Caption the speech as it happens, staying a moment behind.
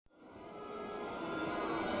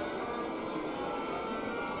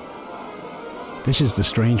This is The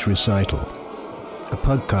Strange Recital, a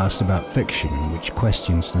podcast about fiction which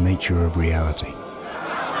questions the nature of reality.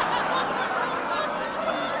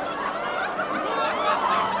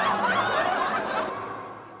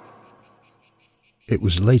 It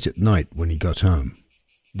was late at night when he got home.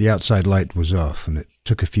 The outside light was off, and it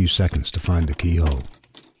took a few seconds to find the keyhole.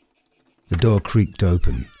 The door creaked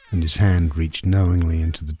open, and his hand reached knowingly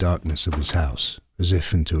into the darkness of his house, as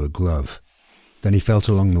if into a glove. Then he felt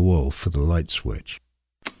along the wall for the light switch.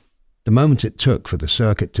 The moment it took for the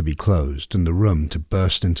circuit to be closed and the room to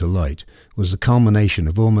burst into light was the culmination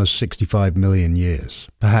of almost 65 million years,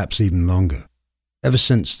 perhaps even longer. Ever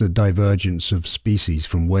since the divergence of species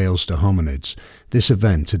from whales to hominids, this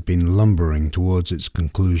event had been lumbering towards its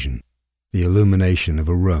conclusion, the illumination of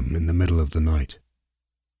a room in the middle of the night.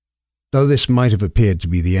 Though this might have appeared to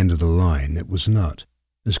be the end of the line, it was not,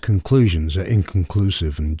 as conclusions are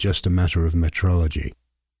inconclusive and just a matter of metrology.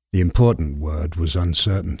 The important word was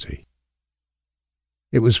uncertainty.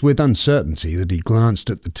 It was with uncertainty that he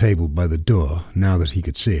glanced at the table by the door, now that he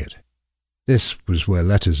could see it. This was where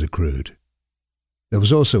letters accrued. There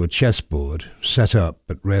was also a chessboard, set up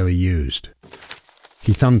but rarely used.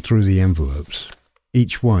 He thumbed through the envelopes.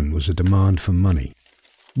 Each one was a demand for money.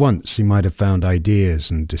 Once he might have found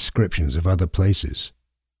ideas and descriptions of other places.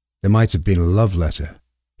 There might have been a love letter.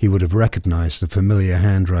 He would have recognized the familiar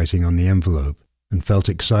handwriting on the envelope and felt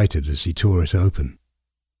excited as he tore it open.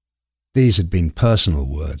 These had been personal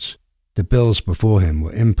words. The bills before him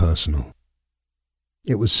were impersonal.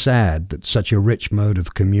 It was sad that such a rich mode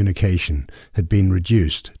of communication had been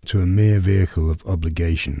reduced to a mere vehicle of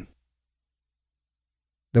obligation.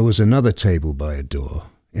 There was another table by a door,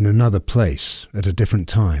 in another place, at a different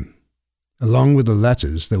time. Along with the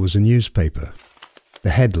letters there was a newspaper. The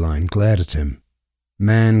headline glared at him.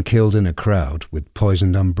 Man killed in a crowd with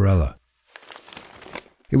poisoned umbrella.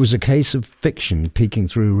 It was a case of fiction peeking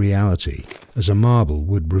through reality, as a marble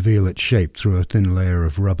would reveal its shape through a thin layer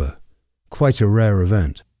of rubber. Quite a rare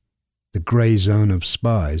event. The grey zone of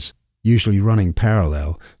spies, usually running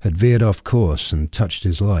parallel, had veered off course and touched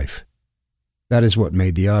his life. That is what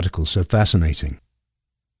made the article so fascinating.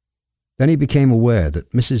 Then he became aware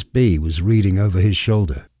that Mrs. B was reading over his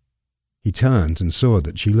shoulder. He turned and saw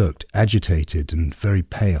that she looked agitated and very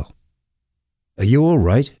pale. "Are you all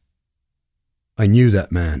right?" "I knew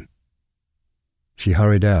that man." She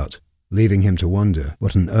hurried out, leaving him to wonder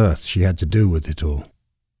what on earth she had to do with it all.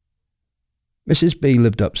 Mrs. B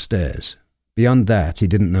lived upstairs. Beyond that, he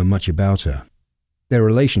didn't know much about her. Their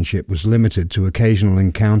relationship was limited to occasional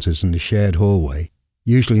encounters in the shared hallway,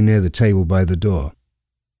 usually near the table by the door.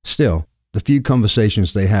 Still, the few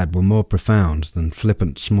conversations they had were more profound than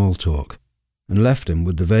flippant small talk, and left him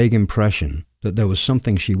with the vague impression that there was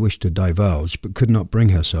something she wished to divulge but could not bring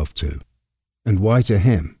herself to. And why to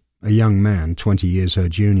him, a young man 20 years her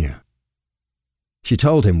junior? She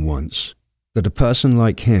told him once that a person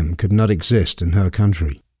like him could not exist in her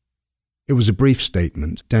country. It was a brief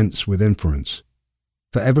statement, dense with inference.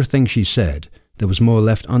 For everything she said, there was more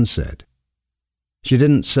left unsaid. She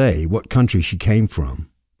didn't say what country she came from,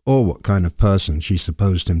 or what kind of person she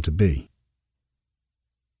supposed him to be.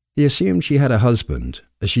 He assumed she had a husband,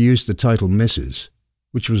 as she used the title Mrs.,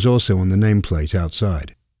 which was also on the nameplate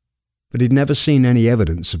outside. But he'd never seen any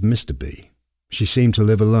evidence of Mr. B. She seemed to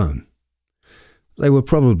live alone. They were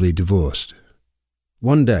probably divorced.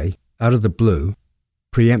 One day, out of the blue,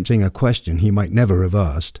 preempting a question he might never have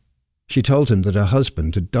asked, she told him that her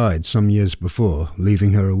husband had died some years before,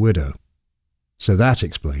 leaving her a widow. So that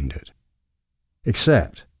explained it.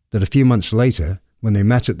 Except that a few months later, when they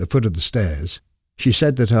met at the foot of the stairs, she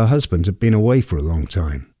said that her husband had been away for a long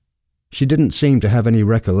time. She didn't seem to have any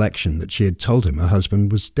recollection that she had told him her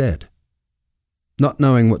husband was dead. Not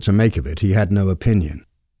knowing what to make of it, he had no opinion,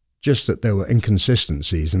 just that there were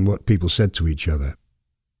inconsistencies in what people said to each other.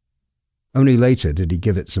 Only later did he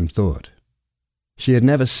give it some thought. She had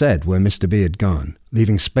never said where Mr. B had gone,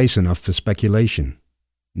 leaving space enough for speculation.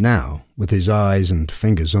 Now, with his eyes and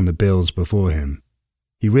fingers on the bills before him,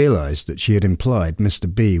 he realized that she had implied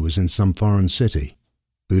Mr. B was in some foreign city.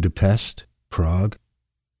 Budapest? Prague?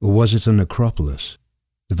 Or was it an Acropolis?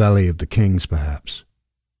 The Valley of the Kings, perhaps.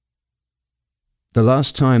 The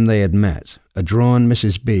last time they had met, a drawn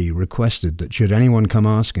Mrs. B requested that should anyone come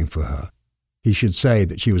asking for her, he should say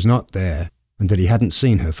that she was not there and that he hadn't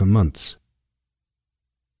seen her for months.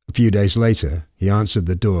 A few days later, he answered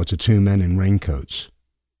the door to two men in raincoats.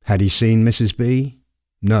 Had he seen Mrs. B?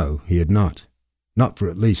 No, he had not. Not for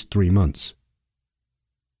at least 3 months.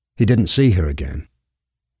 He didn't see her again.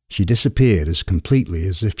 She disappeared as completely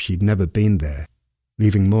as if she'd never been there,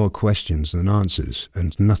 leaving more questions than answers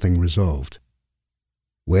and nothing resolved.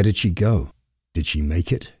 Where did she go? Did she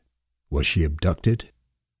make it? Was she abducted?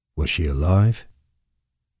 Was she alive?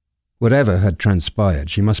 Whatever had transpired,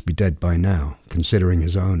 she must be dead by now, considering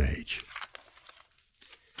his own age.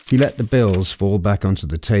 He let the bills fall back onto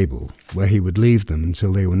the table, where he would leave them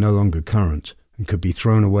until they were no longer current and could be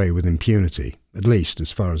thrown away with impunity, at least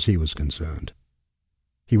as far as he was concerned.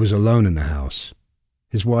 He was alone in the house.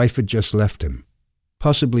 His wife had just left him,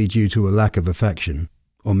 possibly due to a lack of affection,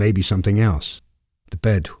 or maybe something else. The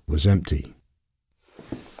bed was empty.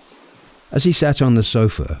 As he sat on the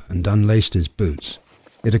sofa and unlaced his boots,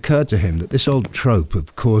 it occurred to him that this old trope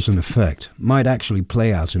of cause and effect might actually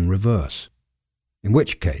play out in reverse. In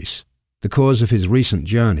which case, the cause of his recent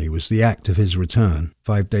journey was the act of his return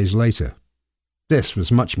 5 days later. This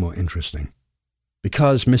was much more interesting.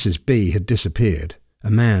 Because Mrs. B had disappeared,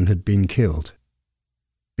 a man had been killed.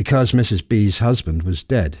 Because Mrs. B's husband was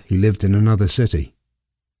dead, he lived in another city.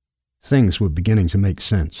 Things were beginning to make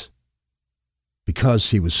sense.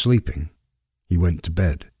 Because he was sleeping, he went to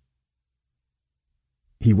bed.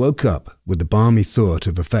 He woke up with the balmy thought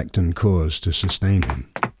of effect and cause to sustain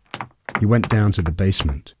him. He went down to the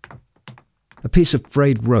basement. A piece of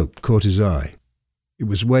frayed rope caught his eye. It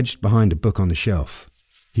was wedged behind a book on the shelf.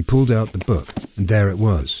 He pulled out the book, and there it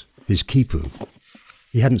was, his quipu.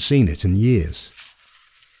 He hadn't seen it in years.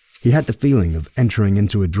 He had the feeling of entering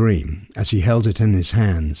into a dream as he held it in his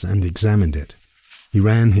hands and examined it. He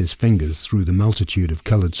ran his fingers through the multitude of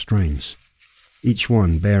coloured strings, each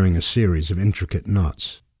one bearing a series of intricate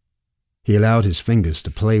knots. He allowed his fingers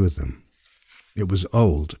to play with them. It was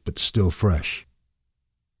old, but still fresh.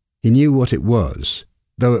 He knew what it was,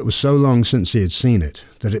 though it was so long since he had seen it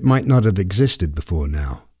that it might not have existed before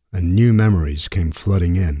now, and new memories came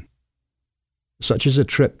flooding in. Such as a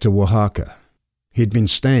trip to Oaxaca. He had been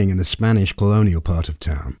staying in the Spanish colonial part of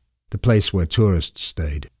town, the place where tourists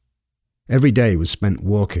stayed. Every day was spent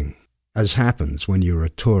walking, as happens when you are a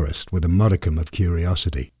tourist with a modicum of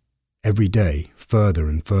curiosity. Every day, further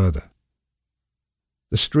and further.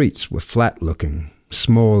 The streets were flat-looking,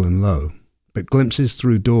 small and low, but glimpses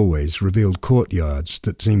through doorways revealed courtyards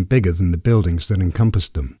that seemed bigger than the buildings that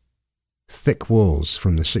encompassed them. Thick walls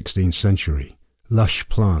from the 16th century, lush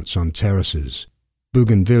plants on terraces,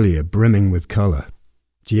 bougainvillea brimming with colour,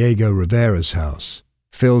 Diego Rivera's house,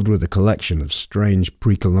 filled with a collection of strange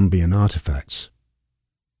pre-Columbian artefacts.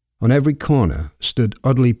 On every corner stood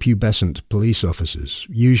oddly pubescent police officers,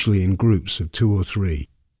 usually in groups of 2 or 3,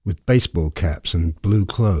 with baseball caps and blue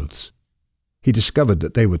clothes. He discovered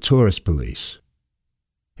that they were tourist police.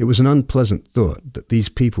 It was an unpleasant thought that these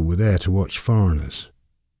people were there to watch foreigners,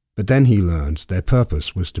 but then he learned their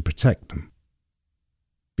purpose was to protect them.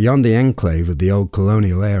 Beyond the enclave of the old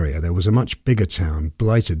colonial area there was a much bigger town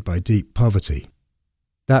blighted by deep poverty.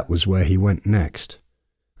 That was where he went next,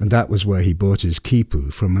 and that was where he bought his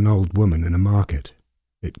quipu from an old woman in a market.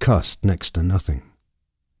 It cost next to nothing.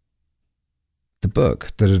 The book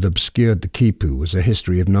that had obscured the quipu was a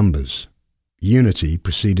history of numbers. Unity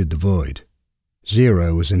preceded the void.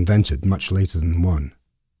 0 was invented much later than 1.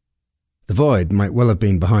 The void might well have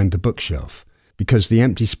been behind the bookshelf, because the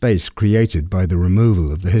empty space created by the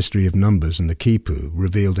removal of the history of numbers and the quipu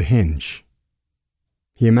revealed a hinge.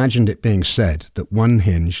 He imagined it being said that one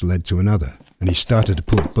hinge led to another, and he started to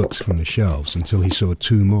pull books from the shelves until he saw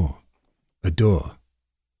 2 more. A door.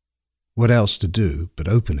 What else to do but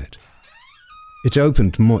open it? It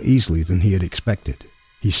opened more easily than he had expected.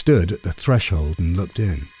 He stood at the threshold and looked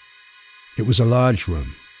in. It was a large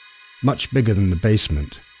room, much bigger than the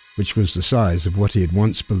basement, which was the size of what he had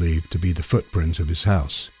once believed to be the footprint of his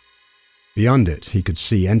house. Beyond it he could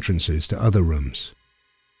see entrances to other rooms.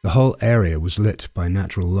 The whole area was lit by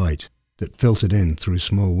natural light that filtered in through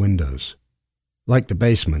small windows. Like the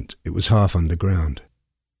basement, it was half underground.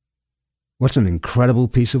 What an incredible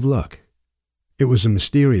piece of luck! It was a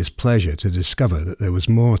mysterious pleasure to discover that there was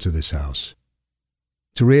more to this house,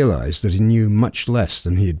 to realize that he knew much less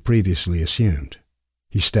than he had previously assumed.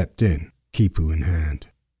 He stepped in, quipu in hand.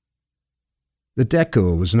 The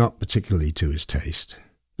decor was not particularly to his taste,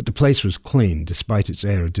 but the place was clean despite its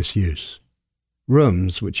air of disuse.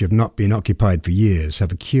 Rooms which have not been occupied for years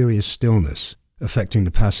have a curious stillness, affecting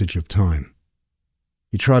the passage of time.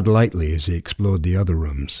 He trod lightly as he explored the other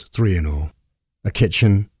rooms, 3 in all, a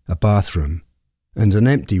kitchen, a bathroom, and an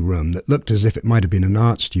empty room that looked as if it might have been an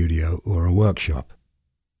art studio or a workshop.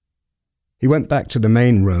 He went back to the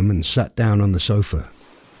main room and sat down on the sofa.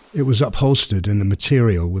 It was upholstered in a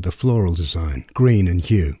material with a floral design, green in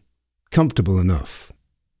hue, comfortable enough.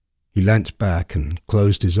 He leant back and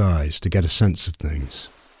closed his eyes to get a sense of things.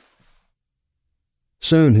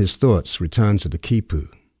 Soon his thoughts returned to the quipu.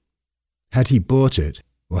 Had he bought it,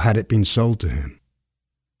 or had it been sold to him?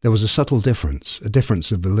 There was a subtle difference, a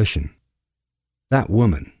difference of volition. That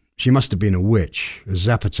woman, she must have been a witch, a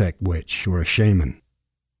Zapotec witch or a shaman.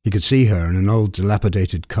 He could see her in an old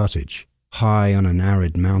dilapidated cottage, high on an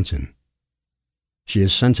arid mountain. She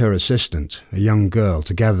has sent her assistant, a young girl,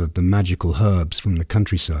 to gather the magical herbs from the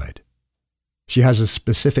countryside. She has a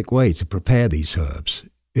specific way to prepare these herbs.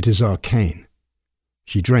 It is arcane.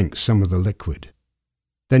 She drinks some of the liquid.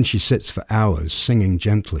 Then she sits for hours singing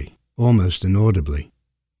gently, almost inaudibly.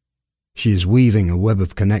 She is weaving a web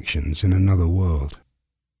of connections in another world.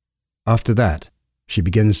 After that, she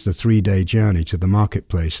begins the 3-day journey to the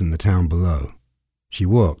marketplace in the town below. She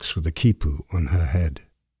walks with a quipu on her head.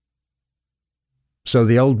 So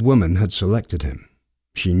the old woman had selected him.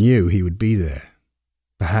 She knew he would be there.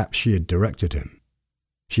 Perhaps she had directed him.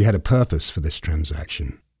 She had a purpose for this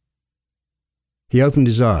transaction. He opened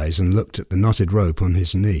his eyes and looked at the knotted rope on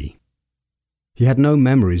his knee. He had no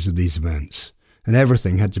memories of these events, and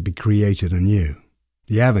everything had to be created anew.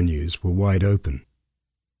 The avenues were wide open.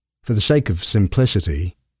 For the sake of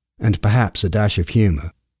simplicity, and perhaps a dash of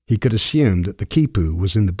humour, he could assume that the quipu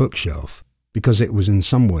was in the bookshelf, because it was in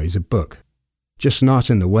some ways a book, just not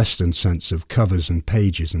in the Western sense of covers and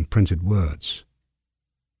pages and printed words.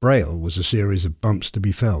 Braille was a series of bumps to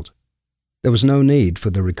be felt. There was no need for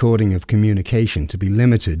the recording of communication to be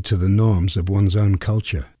limited to the norms of one's own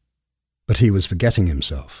culture. But he was forgetting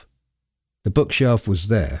himself. The bookshelf was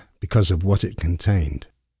there because of what it contained.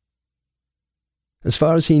 As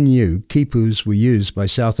far as he knew, quipus were used by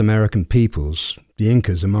South American peoples, the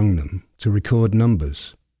Incas among them, to record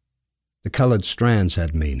numbers. The coloured strands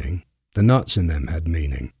had meaning, the knots in them had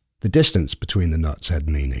meaning, the distance between the knots had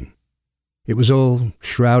meaning. It was all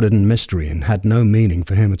shrouded in mystery and had no meaning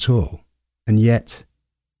for him at all. And yet,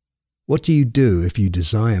 what do you do if you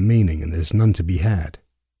desire meaning and there's none to be had?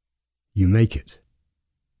 You make it.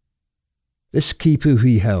 This quipu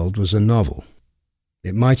he held was a novel.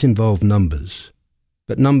 It might involve numbers,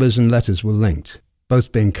 but numbers and letters were linked,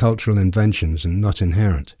 both being cultural inventions and not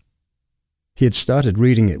inherent. He had started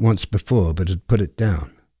reading it once before but had put it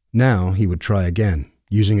down. Now he would try again,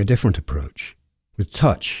 using a different approach, with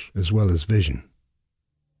touch as well as vision.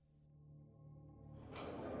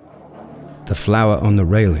 The flower on the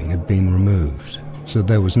railing had been removed, so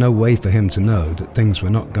there was no way for him to know that things were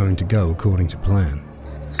not going to go according to plan.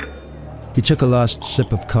 He took a last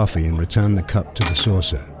sip of coffee and returned the cup to the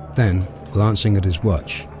saucer. Then, glancing at his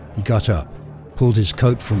watch, he got up, pulled his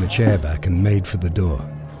coat from the chair back and made for the door.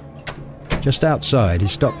 Just outside, he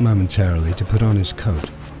stopped momentarily to put on his coat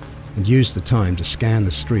and used the time to scan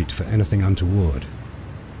the street for anything untoward.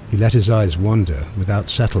 He let his eyes wander without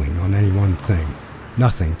settling on any one thing,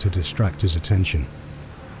 nothing to distract his attention.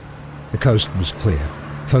 The coast was clear.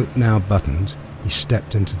 Coat now buttoned, he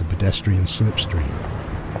stepped into the pedestrian slipstream.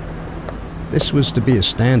 This was to be a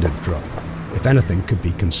standard drop, if anything could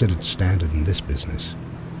be considered standard in this business.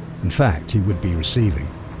 In fact, he would be receiving.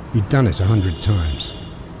 He'd done it 100 times.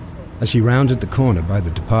 As he rounded the corner by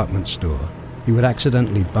the department store, he would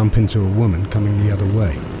accidentally bump into a woman coming the other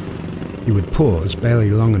way. He would pause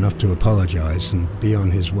barely long enough to apologize and be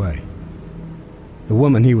on his way. The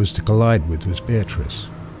woman he was to collide with was Beatrice.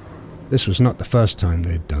 This was not the first time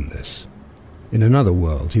they'd done this. In another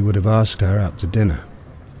world, he would have asked her out to dinner.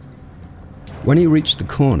 When he reached the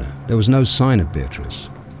corner, there was no sign of Beatrice.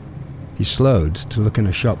 He slowed to look in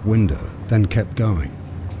a shop window, then kept going.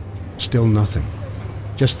 Still nothing.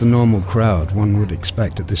 Just the normal crowd one would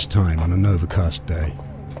expect at this time on an overcast day.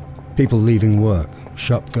 People leaving work,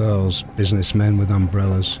 shop girls, businessmen with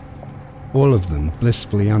umbrellas, all of them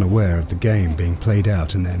blissfully unaware of the game being played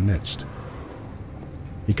out in their midst.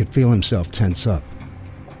 He could feel himself tense up.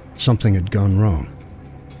 Something had gone wrong.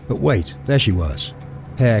 But wait, there she was,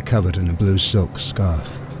 hair covered in a blue silk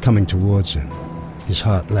scarf, coming towards him. His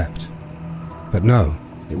heart leapt. But no,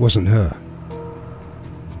 it wasn't her.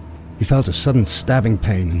 He felt a sudden stabbing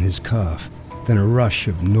pain in his calf, then a rush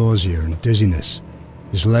of nausea and dizziness.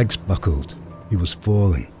 His legs buckled. He was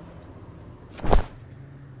falling.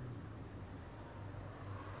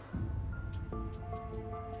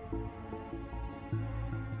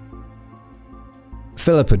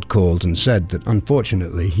 Philip had called and said that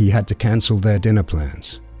unfortunately he had to cancel their dinner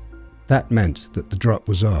plans. That meant that the drop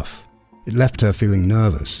was off. It left her feeling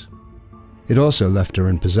nervous. It also left her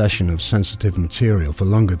in possession of sensitive material for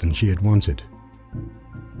longer than she had wanted.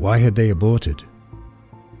 Why had they aborted?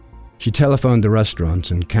 She telephoned the restaurant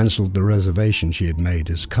and cancelled the reservation she had made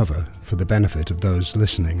as cover for the benefit of those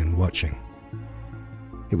listening and watching.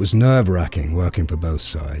 It was nerve-wracking working for both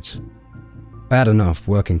sides. Bad enough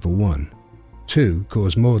working for one. Two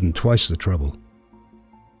caused more than twice the trouble.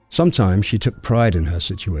 Sometimes she took pride in her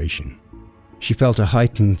situation. She felt a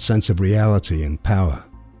heightened sense of reality and power.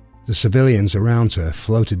 The civilians around her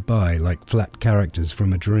floated by like flat characters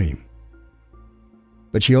from a dream.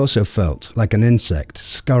 But she also felt like an insect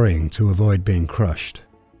scurrying to avoid being crushed.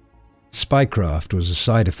 Spycraft was a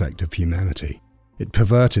side effect of humanity. It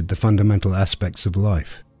perverted the fundamental aspects of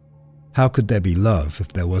life. How could there be love if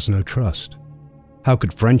there was no trust? How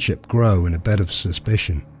could friendship grow in a bed of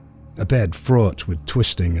suspicion, a bed fraught with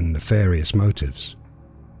twisting and nefarious motives?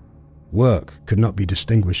 Work could not be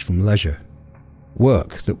distinguished from leisure.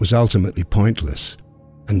 Work that was ultimately pointless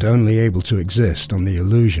and only able to exist on the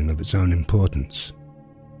illusion of its own importance.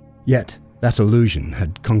 Yet, that illusion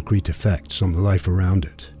had concrete effects on the life around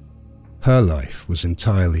it. Her life was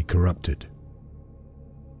entirely corrupted.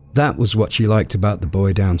 That was what she liked about the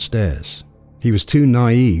boy downstairs. He was too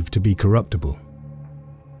naive to be corruptible.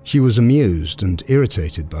 She was amused and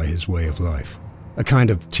irritated by his way of life, a kind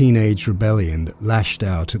of teenage rebellion that lashed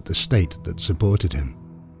out at the state that supported him.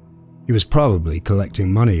 He was probably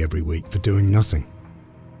collecting money every week for doing nothing.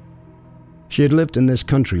 She had lived in this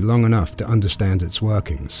country long enough to understand its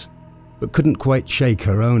workings, but couldn't quite shake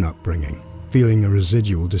her own upbringing, feeling a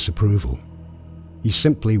residual disapproval. He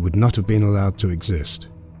simply would not have been allowed to exist.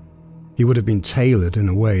 He would have been tailored in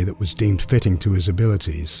a way that was deemed fitting to his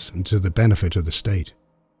abilities and to the benefit of the state.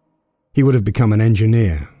 He would have become an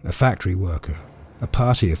engineer, a factory worker, a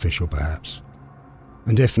party official perhaps.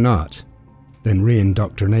 And if not, then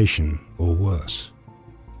re-indoctrination or worse.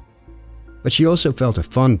 But she also felt a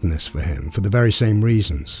fondness for him for the very same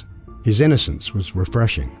reasons. His innocence was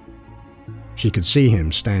refreshing. She could see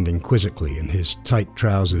him standing quizzically in his tight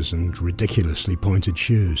trousers and ridiculously pointed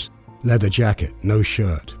shoes, leather jacket, no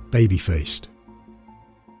shirt, baby-faced.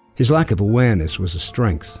 His lack of awareness was a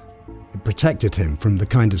strength. It protected him from the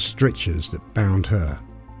kind of strictures that bound her.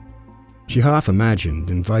 She half imagined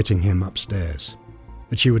inviting him upstairs,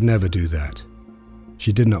 but she would never do that.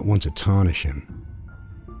 She did not want to tarnish him.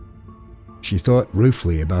 She thought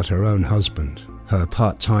ruefully about her own husband, her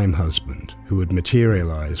part-time husband, who would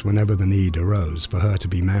materialize whenever the need arose for her to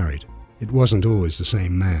be married. It wasn't always the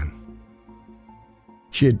same man.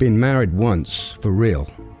 She had been married once, for real,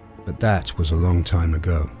 but that was a long time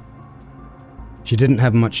ago. She didn't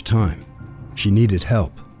have much time. She needed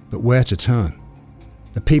help, but where to turn?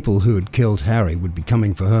 The people who had killed Harry would be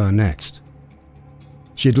coming for her next.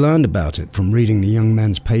 She had learned about it from reading the young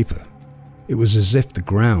man's paper. It was as if the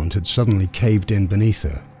ground had suddenly caved in beneath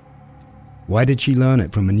her. Why did she learn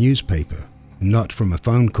it from a newspaper, and not from a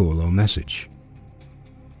phone call or message?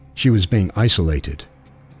 She was being isolated.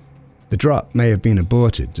 The drop may have been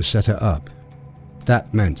aborted to set her up.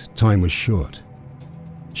 That meant time was short.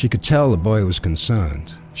 She could tell the boy was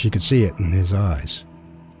concerned. She could see it in his eyes.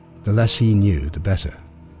 The less he knew, the better.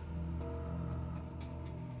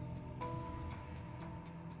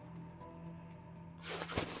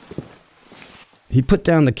 He put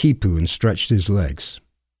down the quipu and stretched his legs.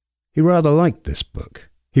 He rather liked this book.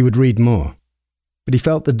 He would read more. But he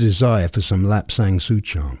felt the desire for some lapsang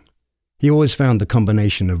souchong. He always found the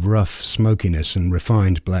combination of rough smokiness and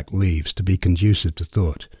refined black leaves to be conducive to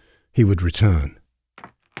thought. He would return.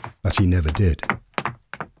 But he never did.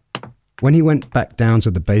 When he went back down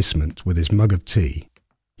to the basement with his mug of tea,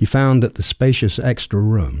 he found that the spacious extra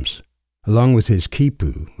rooms, along with his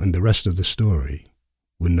quipu and the rest of the story,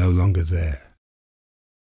 were no longer there.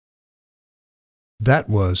 That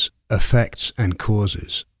was Effects and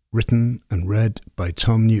Causes, written and read by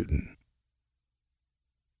Tom Newton.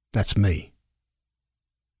 That's me,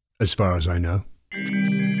 as far as I know.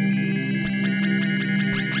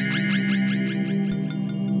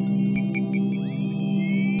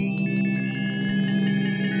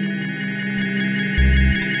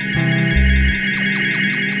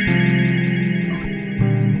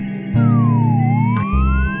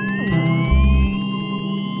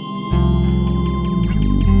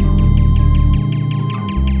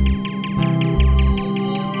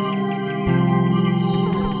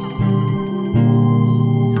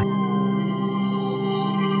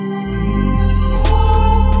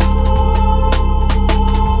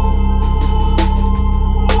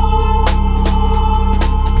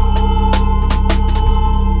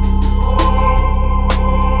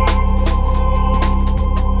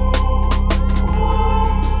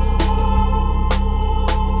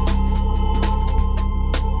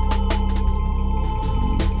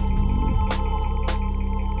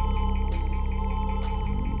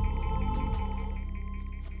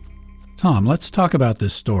 Tom, let's talk about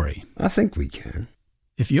this story. I think we can.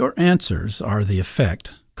 If your answers are the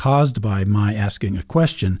effect caused by my asking a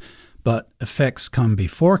question, but effects come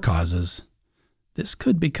before causes, this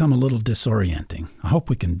could become a little disorienting. I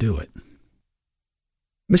hope we can do it.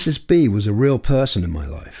 Mrs. B was a real person in my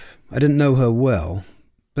life. I didn't know her well,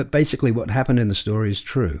 but basically what happened in the story is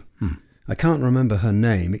true. I can't remember her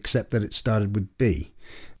name except that it started with B.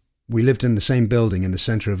 We lived in the same building in the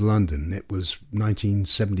centre of London. It was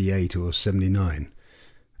 1978 or 79.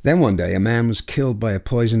 Then one day a man was killed by a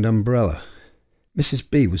poisoned umbrella. Mrs.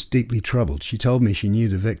 B was deeply troubled. She told me she knew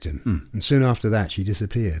the victim, and soon after that she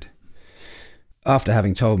disappeared. After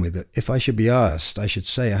having told me that if I should be asked, I should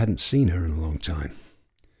say I hadn't seen her in a long time.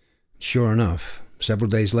 Sure enough, several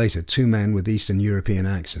days later, 2 men with Eastern European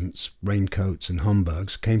accents, raincoats and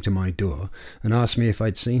Homburgs, came to my door and asked me if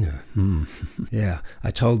I'd seen her. Yeah, I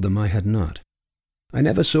told them I had not. I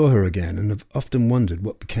never saw her again and have often wondered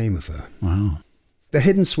what became of her. Wow. The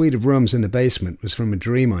hidden suite of rooms in the basement was from a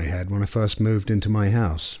dream I had when I first moved into my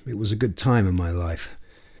house. It was a good time in my life.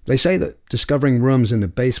 They say that discovering rooms in the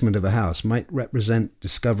basement of a house might represent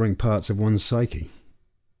discovering parts of one's psyche.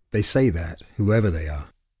 They say that, whoever they are.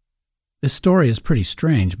 This story is pretty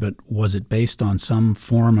strange, but was it based on some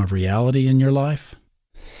form of reality in your life?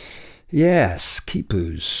 Yes,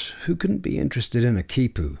 quipus. Who couldn't be interested in a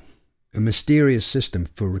quipu? A mysterious system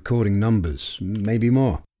for recording numbers, maybe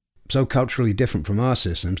more. So culturally different from our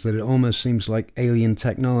systems that it almost seems like alien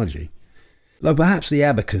technology. Though perhaps the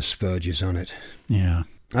abacus verges on it. Yeah.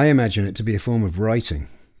 I imagine it to be a form of writing.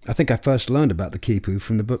 I think I first learned about the quipu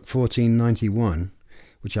from the book 1491,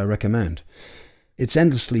 which I recommend. It's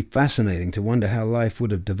endlessly fascinating to wonder how life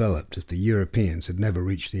would have developed if the Europeans had never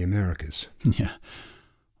reached the Americas. Yeah.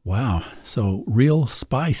 Wow. So real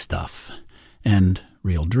spy stuff and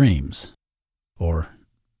real dreams. Or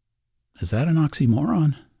is that an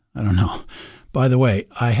oxymoron? I don't know. By the way,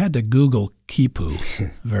 I had to Google quipu.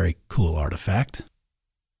 Very cool artifact.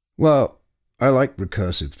 Well, I like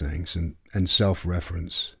recursive things and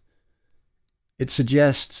self-reference. It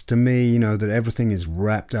suggests to me, that everything is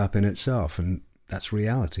wrapped up in itself, and that's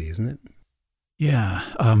reality, isn't it? Yeah.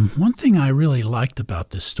 One thing I really liked about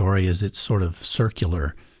this story is its sort of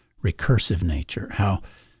circular, recursive nature, how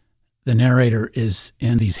the narrator is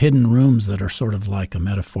in these hidden rooms that are sort of like a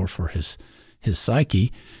metaphor for his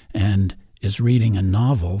psyche, and is reading a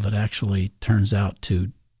novel that actually turns out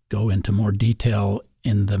to go into more detail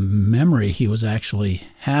in the memory he was actually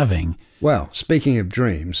having. Well, speaking of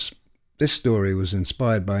dreams, this story was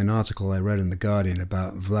inspired by an article I read in The Guardian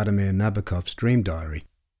about Vladimir Nabokov's dream diary,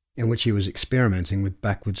 in which he was experimenting with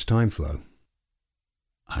backwards time flow.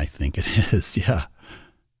 I think it is, yeah.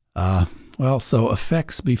 So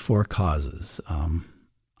effects before causes.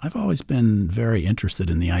 I've always been very interested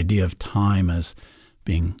in the idea of time as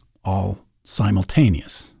being all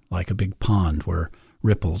simultaneous, like a big pond where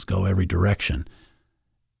ripples go every direction,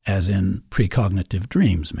 as in precognitive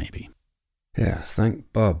dreams, maybe. Yeah,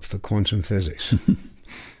 thank Bob for quantum physics.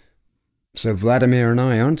 So Vladimir and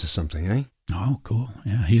I are onto something, eh? Oh, cool.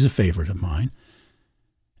 Yeah, he's a favorite of mine.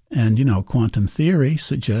 And, quantum theory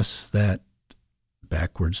suggests that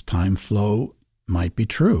backwards time flow might be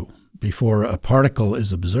true. Before a particle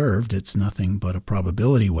is observed, it's nothing but a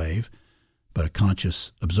probability wave, but a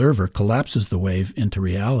conscious observer collapses the wave into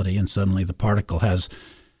reality, and suddenly the particle has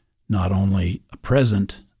not only a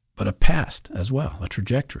present, but a past as well, a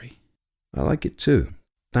trajectory. I like it too.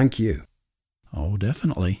 Thank you. Oh,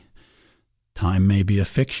 definitely. Time may be a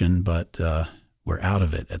fiction, but we're out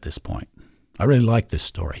of it at this point. I really like this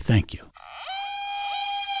story. Thank you.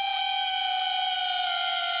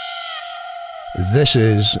 This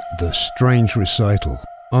is The Strange Recital,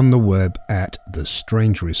 on the web at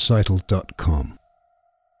thestrangerecital.com.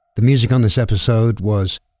 The music on this episode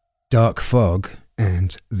was Dark Fog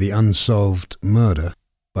and The Unsolved Murder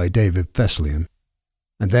by David Feslian,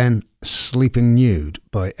 and then Sleeping Nude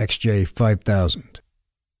by XJ5000.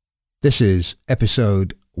 This is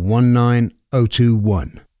episode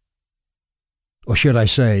 19021. Or should I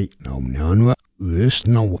say, no one.